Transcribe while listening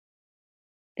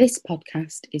This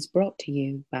podcast is brought to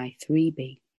you by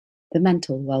 3B, the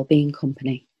mental wellbeing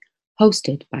company,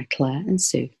 hosted by Claire and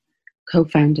Sue,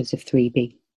 co-founders of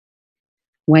 3B.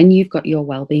 When you've got your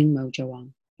wellbeing mojo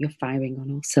on, you're firing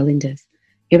on all cylinders,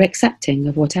 you're accepting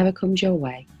of whatever comes your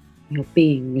way, you're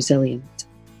being resilient.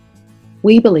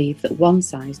 We believe that one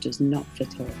size does not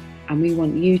fit all, and we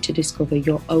want you to discover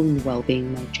your own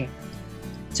wellbeing mojo.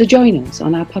 So join us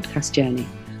on our podcast journey,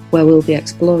 where we'll be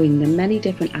exploring the many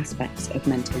different aspects of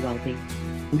mental wellbeing,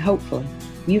 and hopefully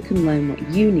you can learn what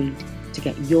you need to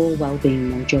get your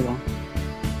wellbeing mojo on.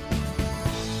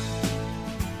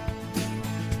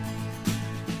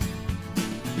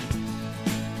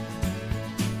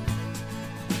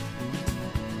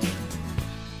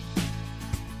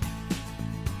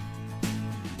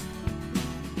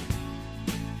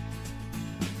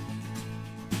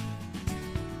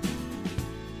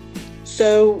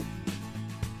 So,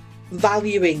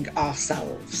 valuing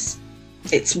ourselves.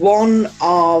 It's one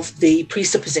of the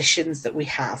presuppositions that we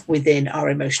have within our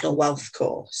emotional wealth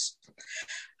course.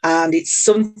 And it's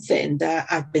something that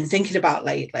I've been thinking about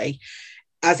lately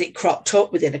as it cropped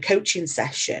up within a coaching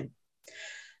session.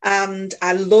 And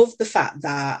I love the fact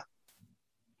that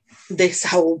this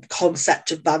whole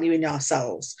concept of valuing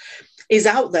ourselves is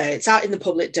out there. It's out in the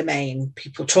public domain.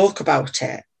 People talk about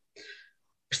it.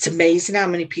 It's amazing how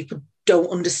many people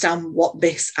don't understand what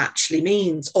this actually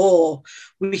means, or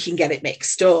we can get it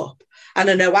mixed up. And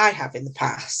I know I have in the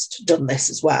past done this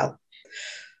as well.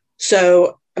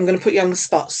 So I'm going to put you on the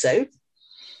spot, Sue.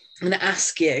 I'm going to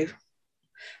ask you,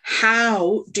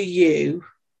 how do you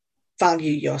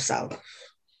value yourself?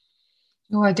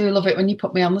 Oh, I do love it when you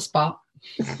put me on the spot.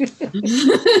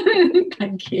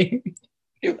 Thank you.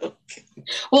 You're welcome.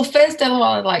 Well, first of all,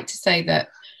 I'd like to say that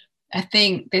I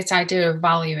think this idea of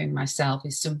valuing myself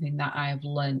is something that I have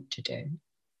learned to do.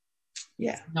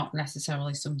 Yeah. Not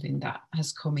necessarily something that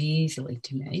has come easily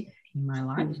to me in my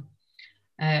life.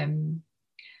 I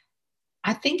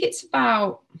think it's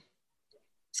kind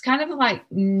of like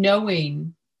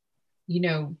knowing,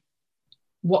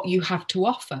 what you have to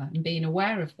offer and being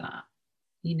aware of that,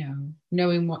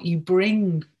 knowing what you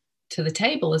bring to the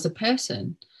table as a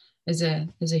person, as a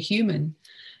human,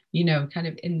 kind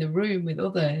of in the room with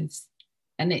others.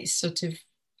 And it's sort of,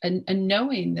 and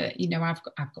knowing that,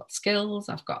 I've got skills,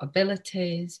 I've got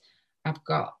abilities, I've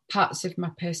got parts of my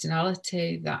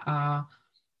personality that are,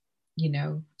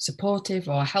 supportive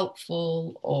or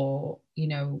helpful or,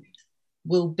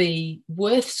 will be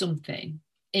worth something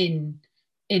in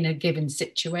a given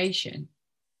situation.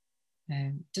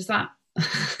 Does that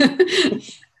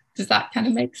kind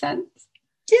of make sense?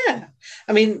 Yeah.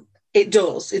 I mean, it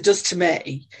does to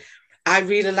me. I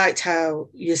really liked how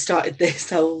you started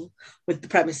this whole with the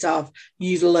premise of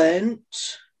you've learned.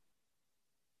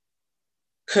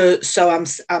 So I'm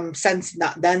sensing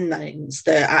that then means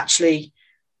that actually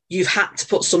you've had to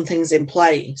put some things in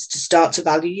place to start to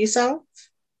value yourself.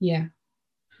 Yeah.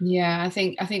 I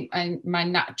think my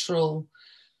natural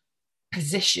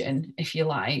position, if you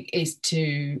like, is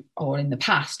to, or in the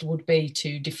past would be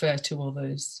to defer to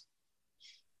others.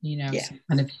 So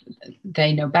kind of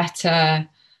they know better.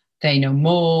 They know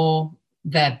more,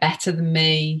 they're better than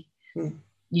me,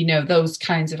 those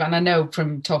kinds of, and I know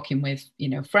from talking with,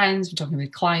 friends, from talking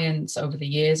with clients over the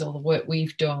years, all the work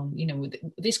we've done,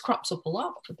 this crops up a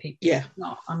lot for people. Yeah.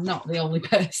 I'm not the only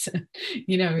person,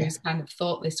 who's kind of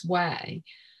thought this way.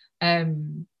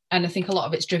 And I think a lot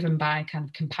of it's driven by kind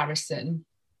of comparison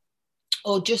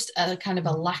or just a kind of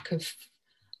a lack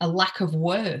of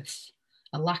worth,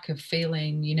 a lack of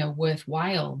feeling,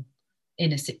 worthwhile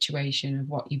in a situation of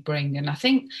what you bring. And I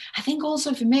think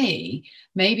also for me,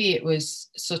 maybe it was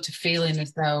sort of feeling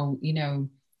as though,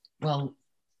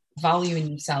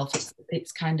 valuing yourself,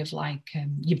 it's kind of like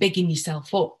you're bigging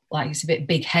yourself up, like it's a bit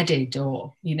big-headed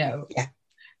or,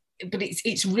 but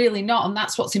it's really not. And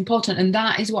that's what's important. And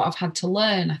that is what I've had to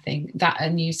learn, I think. That,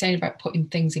 and you're saying about putting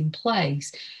things in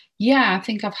place. Yeah, I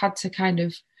think I've had to kind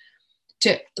of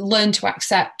to learn to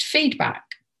accept feedback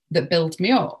that builds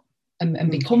me up.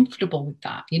 And be comfortable with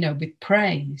that, with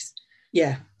praise.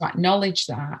 Yeah. Acknowledge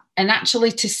that. And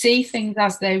actually to see things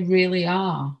as they really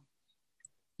are.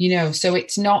 So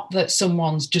it's not that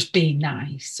someone's just being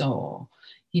nice or,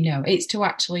 it's to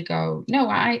actually go, no,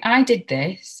 I did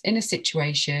this in a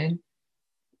situation.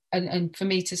 And for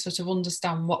me to sort of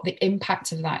understand what the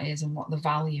impact of that is and what the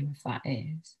value of that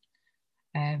is.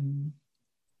 And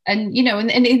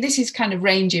this is kind of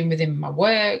ranging within my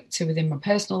work to within my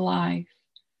personal life.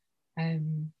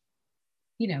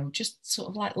 Just sort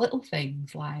of like little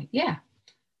things like,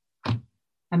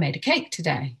 I made a cake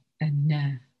today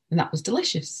and that was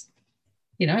delicious.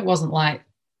 It wasn't like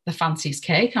the fanciest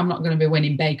cake. I'm not going to be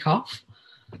winning Bake Off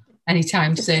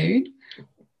anytime soon.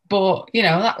 But, you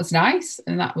know, that was nice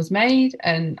and that was made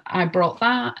and I brought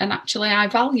that. And actually I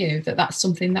value that that's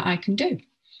something that I can do.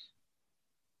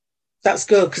 That's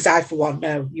good, because I, for one,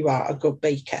 know you are a good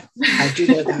baker. I do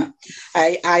know that.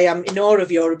 I am in awe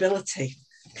of your ability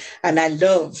and I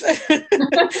love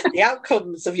the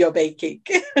outcomes of your baking.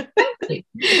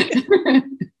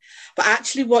 But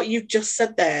actually what you've just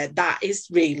said there, that is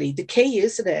really the key,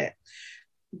 isn't it?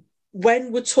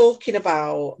 When we're talking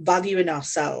about valuing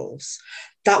ourselves,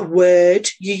 that word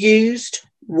you used,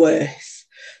 worth,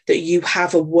 that you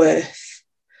have a worth,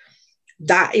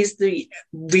 that is the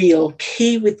real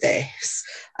key with this.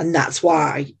 And that's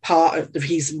why, part of the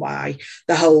reason why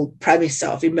the whole premise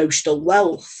of emotional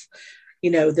wealth, you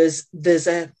know, there's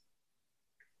a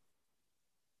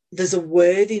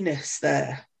worthiness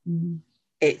there.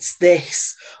 It's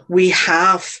this, we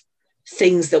have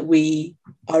things that we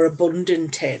are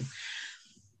abundant in.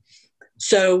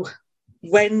 So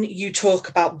when you talk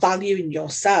about valuing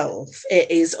yourself, it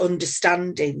is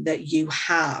understanding that you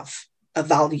have a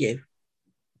value.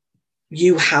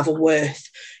 You have a worth.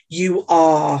 You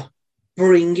are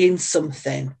bringing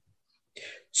something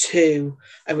to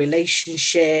a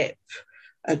relationship,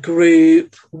 a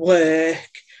group, work,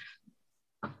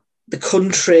 the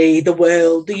country, the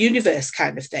world, the universe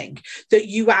kind of thing, that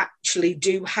you actually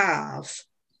do have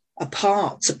a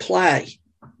part to play.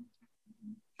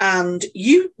 And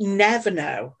you never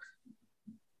know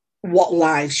what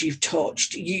lives you've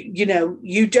touched. You know,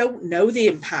 you don't know the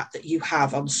impact that you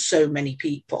have on so many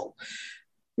people.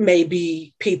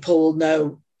 Maybe people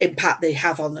know impact they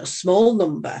have on a small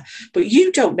number, but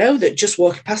you don't know that just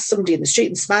walking past somebody in the street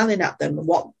and smiling at them and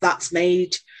what that's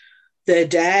made their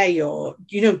day, or,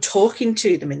 you know, talking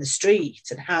to them in the street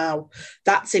and how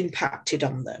that's impacted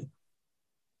on them.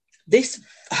 This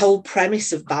whole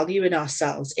premise of valuing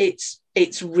ourselves,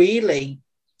 it's really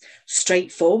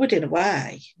straightforward in a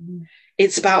way.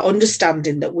 It's about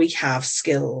understanding that we have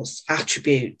skills,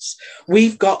 attributes.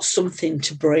 We've got something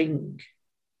to bring.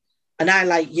 And I,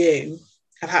 like you,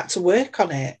 have had to work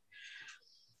on it.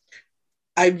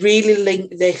 I really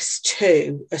link this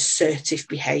to assertive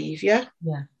behaviour,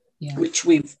 which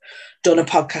we've done a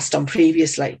podcast on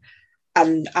previously.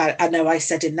 And I know I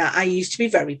said in that, I used to be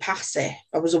very passive.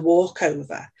 I was a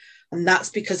walkover. And that's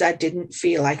because I didn't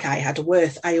feel like I had a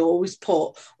worth. I always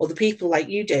put other people, like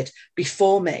you did,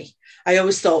 before me. I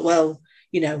always thought, well,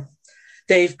 you know,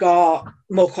 they've got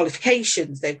more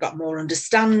qualifications, they've got more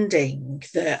understanding,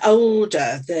 they're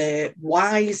older, they're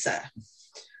wiser.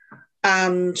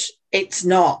 And it's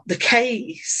not the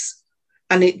case.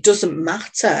 And it doesn't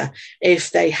matter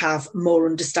if they have more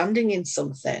understanding in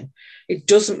something. It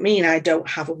doesn't mean I don't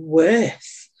have a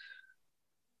worth.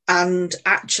 And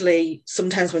actually,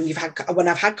 sometimes when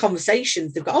I've had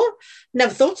conversations, they've got, oh,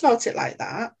 never thought about it like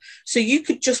that. So you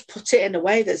could just put it in a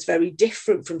way that's very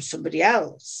different from somebody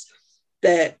else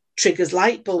that triggers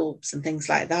light bulbs and things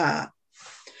like that.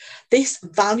 This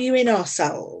valuing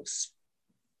ourselves,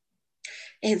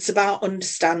 it's about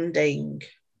understanding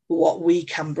what we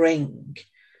can bring.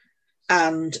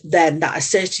 And then that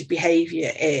assertive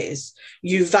behaviour is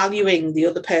you valuing the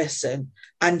other person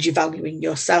and you valuing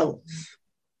yourself.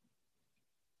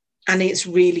 And it's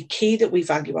really key that we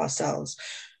value ourselves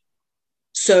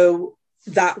so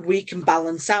that we can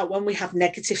balance out when we have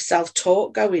negative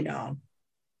self-talk going on.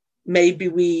 Maybe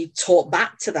we talk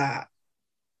back to that.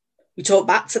 We talk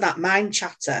back to that mind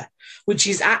chatter, which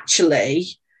is actually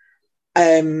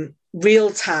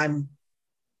real-time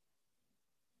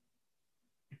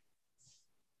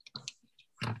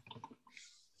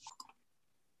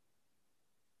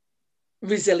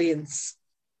resilience.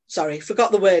 Sorry,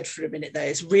 forgot the word for a minute there.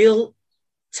 It's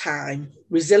real-time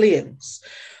resilience,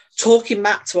 talking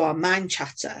back to our mind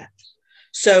chatter.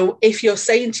 So if you're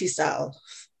saying to yourself,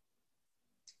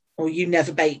 oh, you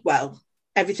never bake well,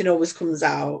 everything always comes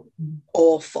out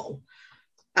awful,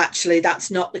 actually, that's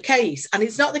not the case. And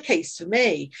it's not the case for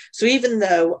me. So even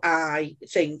though I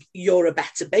think you're a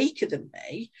better baker than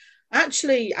me,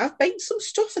 actually, I've baked some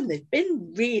stuff and they've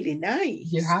been really nice.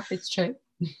 You have, it's true.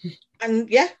 And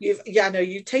I know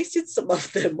you tasted some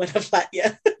of them when I've let you.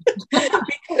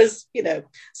 Because, you know,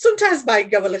 sometimes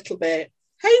might go a little bit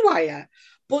haywire.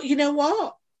 But you know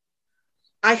what?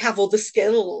 I have other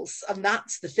skills, and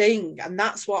that's the thing. And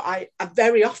that's what I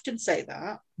very often say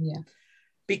that. Yeah.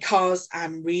 Because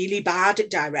I'm really bad at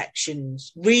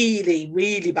directions, really,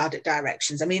 really bad at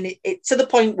directions. I mean, it's to the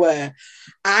point where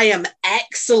I am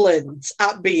excellent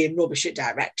at being rubbish at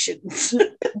directions.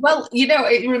 Well, you know,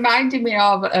 it reminded me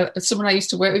of someone I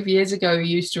used to work with years ago who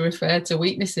used to refer to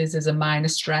weaknesses as a minor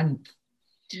strength.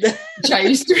 which I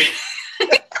used to.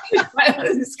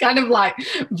 It's kind of like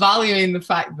valuing the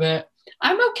fact that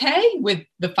I'm okay with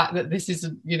the fact that this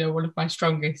isn't, one of my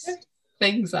strongest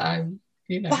things that I'm,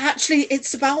 But actually,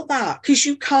 it's about that, because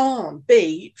you can't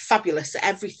be fabulous at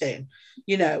everything,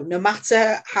 no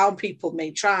matter how people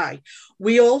may try.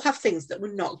 We all have things that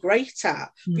we're not great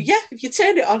at. But yeah, if you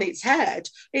turn it on its head,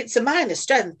 it's a minor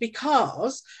strength,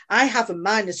 because I have a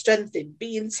minor strength in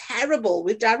being terrible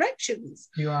with directions.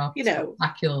 You are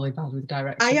spectacularly bad with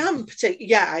directions. I am,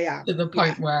 I am. To the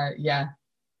point where,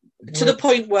 To the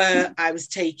point where I was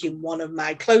taking one of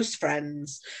my close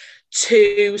friends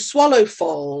to Swallow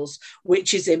Falls,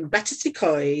 which is in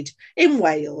Betws in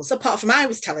Wales. Apart from I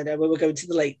was telling her we were going to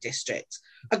the Lake District.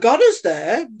 I got us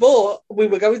there, but we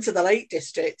were going to the Lake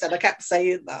District, and I kept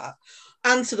saying that.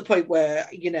 And to the point where,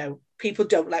 people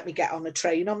don't let me get on a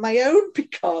train on my own,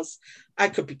 because I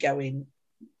could be going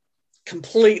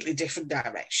completely different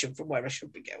direction from where I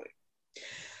should be going.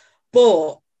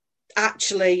 But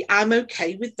actually, I'm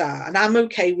okay with that, and I'm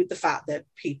okay with the fact that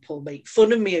people make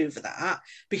fun of me over that,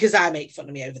 because I make fun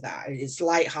of me over that. It's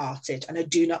lighthearted, and I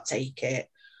do not take it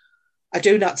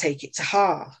to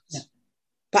heart.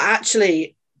 But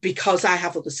actually, because I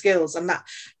have other skills, and that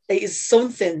it is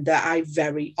something that I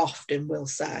very often will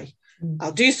say.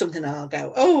 I'll do something and I'll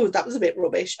go, oh, that was a bit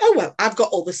rubbish. Oh, well, I've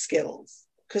got other skills,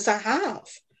 because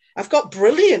I've got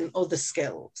brilliant other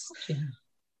skills.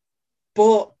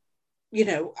 But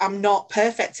I'm not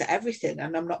perfect at everything,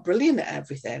 and I'm not brilliant at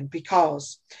everything,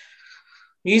 because,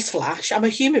 newsflash, I'm a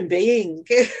human being,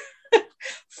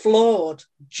 flawed,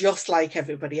 just like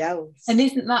everybody else. And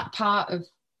isn't that part of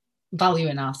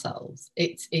valuing ourselves?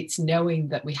 It's knowing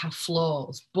that we have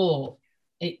flaws, but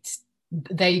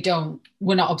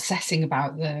we're not obsessing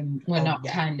about them. We're not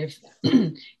kind of,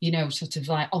 sort of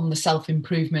like on the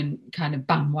self-improvement kind of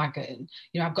bandwagon.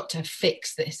 I've got to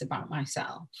fix this about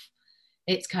myself.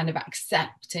 It's kind of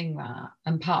accepting that,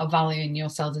 and part of valuing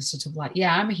yourself is sort of like,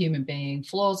 I'm a human being,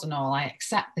 flaws and all, I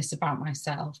accept this about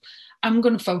myself. I'm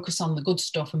going to focus on the good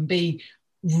stuff and be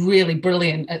really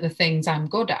brilliant at the things I'm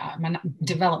good at,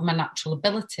 develop my natural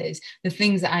abilities, the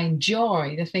things that I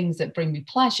enjoy, the things that bring me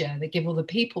pleasure, that give other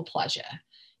people pleasure,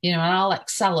 and I'll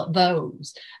excel at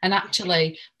those. And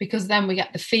actually, because then we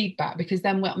get the feedback, because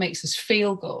then what makes us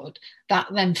feel good, that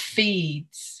then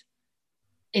feeds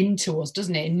into us,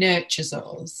 doesn't it? It nurtures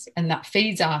us, and that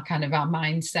feeds our kind of our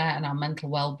mindset and our mental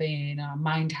well-being, our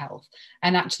mind health,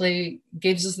 and actually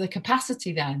gives us the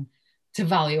capacity then to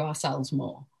value ourselves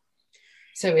more.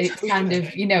 So it's kind of,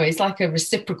 it's like a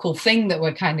reciprocal thing that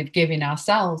we're kind of giving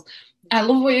ourselves. I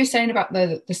love what you're saying about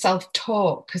the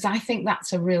self-talk, because I think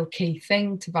that's a real key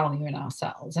thing to valuing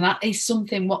ourselves. And that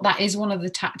is one of the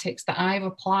tactics that I've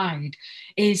applied,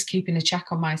 is keeping a check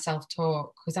on my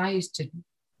self-talk, because I used to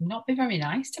not be very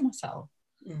nice to myself,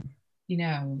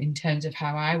 in terms of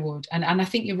how I would. And I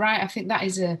think you're right. I think that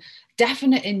is a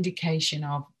definite indication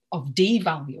of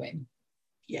devaluing.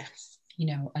 Yes.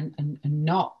 And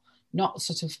not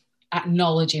sort of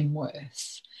acknowledging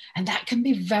worth. And that can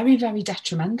be very, very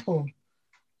detrimental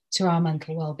to our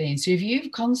mental well-being. So if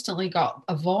you've constantly got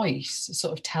a voice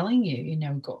sort of telling you,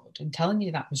 good, and telling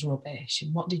you that was rubbish,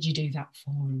 and what did you do that for,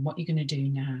 and what you're going to do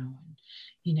now,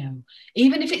 and,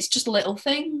 even if it's just little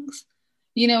things,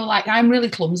 like I'm really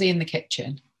clumsy in the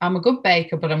kitchen. I'm a good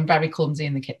baker, but I'm very clumsy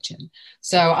in the kitchen.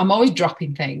 So I'm always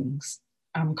dropping things.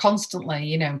 I'm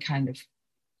constantly, kind of,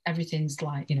 everything's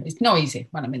like, it's noisy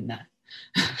when I'm in there.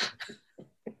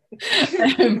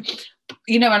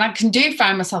 And I can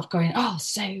find myself going, oh,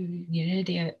 Sue, you're an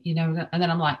idiot, and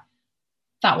then I'm like,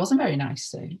 that wasn't very nice,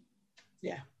 Sue.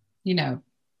 Yeah.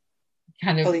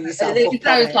 Kind of, it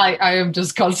sounds like I am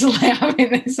just constantly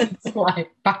having this like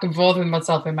back and forth with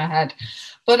myself in my head.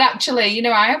 But actually,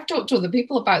 I have talked to other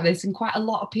people about this, and quite a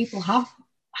lot of people have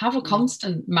a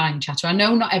constant mind chatter. I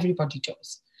know not everybody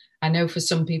does. I know for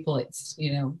some people it's,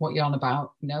 what you're on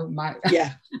about, my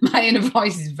inner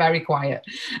voice is very quiet.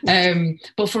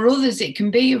 But for others, it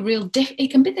can be it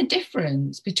can be the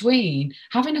difference between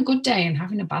having a good day and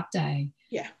having a bad day.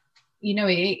 Yeah.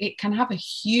 It can have a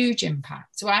huge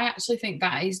impact. So I actually think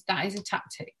that is a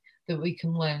tactic that we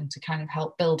can learn to kind of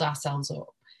help build ourselves up,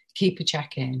 keep a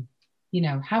check-in.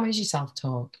 How is your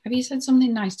self-talk? Have you said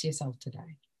something nice to yourself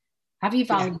today? Have you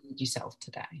valued yourself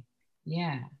today?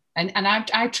 Yeah. And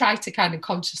I try to kind of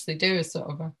consciously do a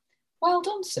sort of a, well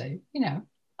done, Sue. That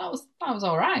was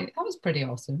all right. That was pretty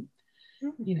awesome.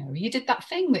 Mm-hmm. You did that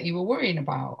thing that you were worrying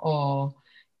about, or,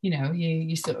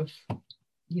 you sort of,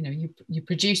 you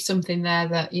produced something there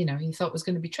that, you thought was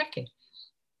going to be tricky.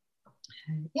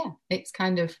 It's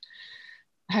kind of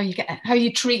how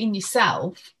you're treating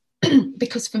yourself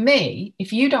because for me,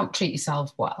 if you don't treat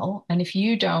yourself well and if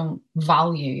you don't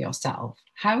value yourself,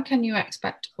 how can you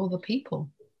expect other people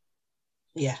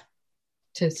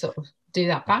to sort of do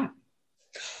that back?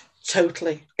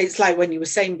 Totally. It's like when you were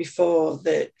saying before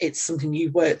that it's something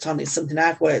you worked on, it's something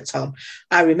I've worked on.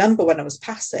 I remember when I was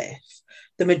passive,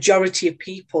 the majority of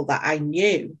people that I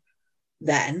knew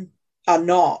then are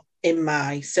not in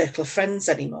my circle of friends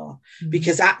anymore,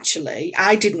 because actually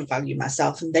I didn't value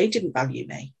myself and they didn't value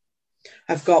me.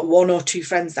 I've got one or two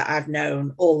friends that I've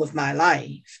known all of my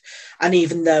life, and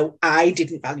even though I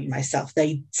didn't value myself,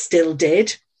 they still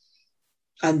did,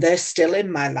 and they're still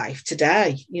in my life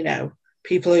today, you know,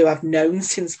 people who I've known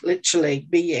since literally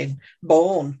being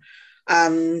born.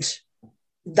 And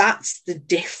that's the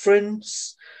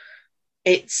difference.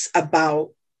 It's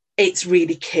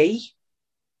really key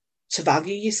to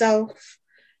value yourself.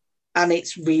 And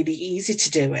it's really easy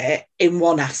to do it in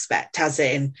one aspect, as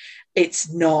in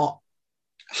it's not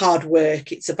hard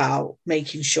work. It's about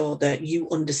making sure that you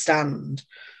understand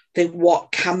that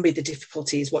what can be the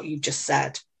difficulties, what you've just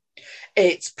said.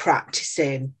 It's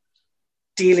practicing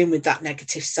dealing with that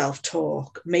negative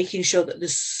self-talk, making sure that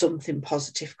there's something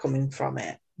positive coming from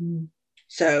it.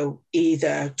 So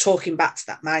either talking back to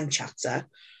that mind chatter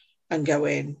and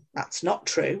going, that's not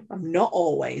true. I'm not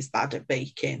always bad at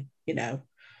baking. You know,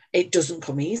 it doesn't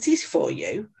come easy for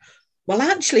you. Well,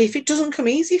 actually, if it doesn't come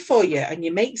easy for you and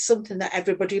you make something that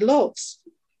everybody loves,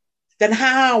 then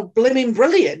how blimmin'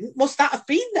 brilliant must that have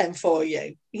been then for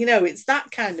you? You know, it's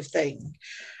that kind of thing.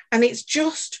 And it's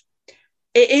just,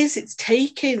 it's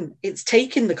taking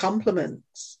the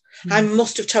compliments. I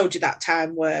must have told you that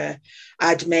time where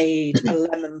I'd made a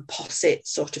lemon posset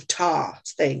sort of tart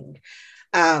thing,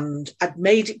 and I'd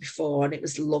made it before and it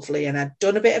was lovely, and I'd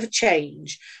done a bit of a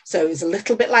change, so it was a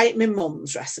little bit like my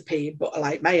mum's recipe but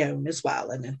like my own as well,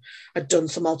 and I'd done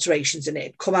some alterations in it.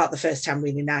 It'd come out the first time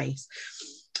really nice,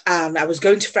 and I was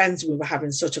going to friends and we were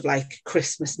having sort of like a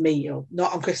Christmas meal,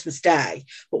 not on Christmas Day,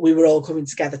 but we were all coming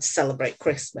together to celebrate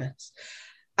Christmas.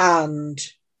 And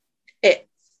it,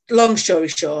 long story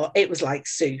short, it was like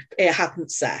soup. It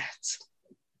hadn't set.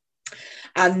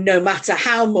 And no matter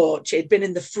how much it'd been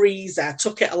in the freezer, I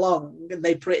took it along and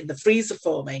they put it in the freezer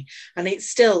for me, and it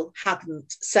still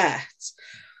hadn't set.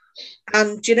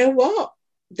 And do you know what?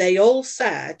 They all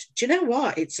said, do you know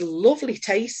what? It's lovely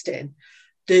tasting.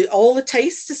 All the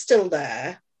tastes are still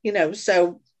there, you know,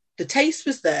 so the taste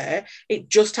was there. It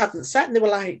just hadn't set. And they were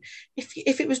like,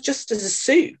 if it was just as a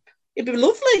soup, it'd be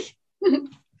lovely.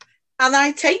 And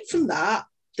I take from that,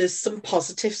 there's some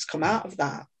positives come out of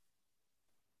that.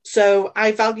 So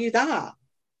I value that.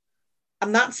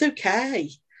 And that's okay.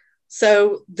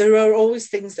 So there are always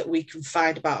things that we can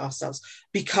find about ourselves,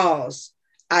 because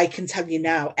I can tell you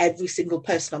now, every single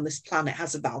person on this planet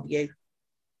has a value.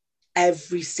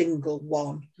 Every single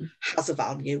one has a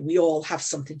value. We all have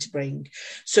something to bring.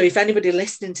 So if anybody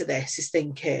listening to this is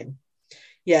thinking,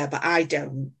 yeah, but I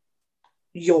don't,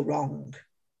 you're wrong.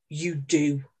 You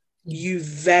do. You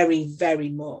very, very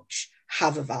much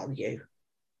have a value.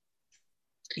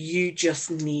 You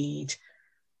just need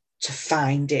to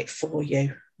find it for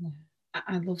you.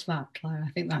 I love that, Claire.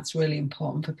 I think that's really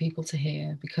important for people to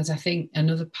hear, because I think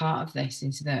another part of this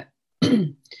is that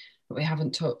what we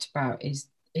haven't talked about is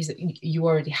that you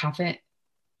already have it.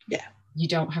 Yeah. You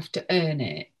don't have to earn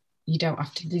it. You don't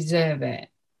have to deserve it.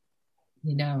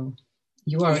 You know,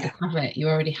 you already have it. You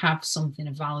already have something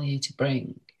of value to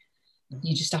bring.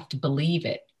 You just have to believe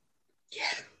it.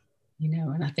 Yeah. You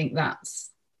know, and I think that's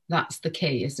the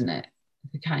key, isn't it?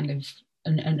 The kind of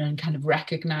and kind of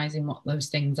recognizing what those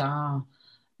things are.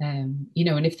 You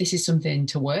know, and if this is something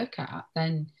to work at,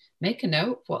 then make a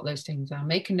note of what those things are.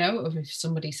 Make a note of if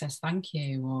somebody says thank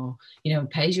you, or, you know,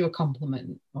 pays you a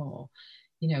compliment, or,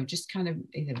 you know, just kind of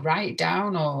either write it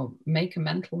down or make a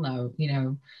mental note, you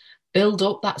know, build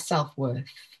up that self-worth,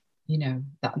 you know,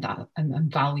 that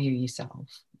and value yourself.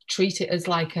 Treat it as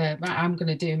like I'm going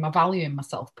to do my valuing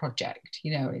myself project.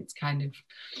 You know, it's kind of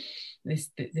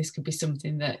this could be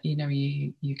something that, you know,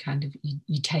 you kind of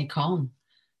you take on,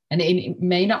 and it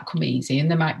may not come easy,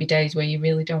 and there might be days where you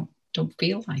really don't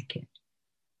feel like it,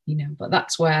 you know. But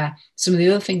that's where some of the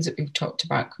other things that we've talked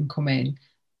about can come in,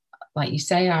 like you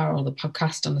say, or the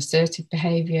podcast on assertive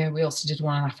behavior. We also did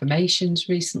one on affirmations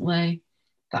recently.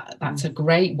 That's a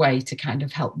great way to kind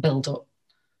of help build up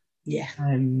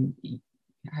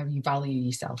how you value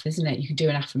yourself, isn't it? You can do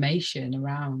an affirmation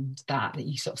around that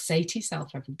you sort of say to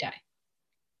yourself every day.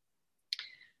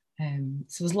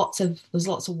 So there's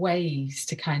lots of ways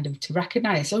to kind of to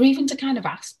recognize, or even to kind of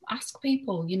ask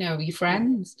people, you know, your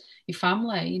friends, your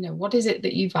family, you know, what is it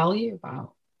that you value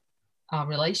about our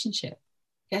relationship?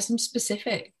 get some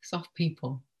specifics off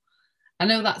people. I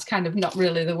know that's kind of not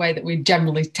really the way that we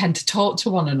generally tend to talk to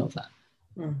one another.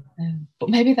 But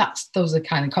maybe those are the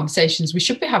kind of conversations we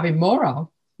should be having more of,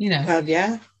 you know.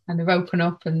 Yeah. Kind of open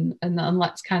up and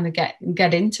let's kind of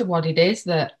get into what it is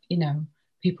that, you know,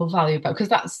 people value about, because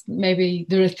that's maybe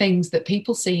there are things that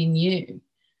people see in you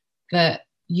that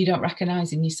you don't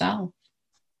recognize in yourself.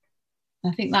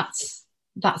 I think that's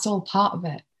all part of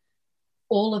it.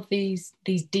 All of these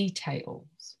details,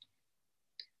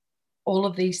 all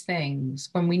of these things,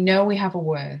 when we know we have a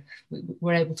worth,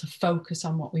 we're able to focus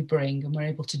on what we bring, and we're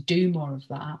able to do more of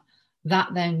that.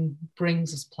 That then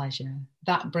brings us pleasure.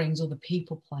 That brings other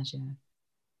people pleasure,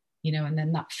 you know, and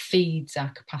then that feeds our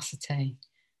capacity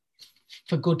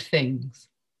for good things.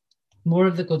 More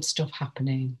of the good stuff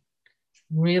happening,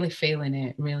 really feeling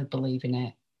it, really believing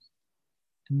it,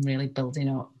 and really building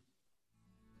up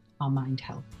our mind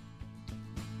health.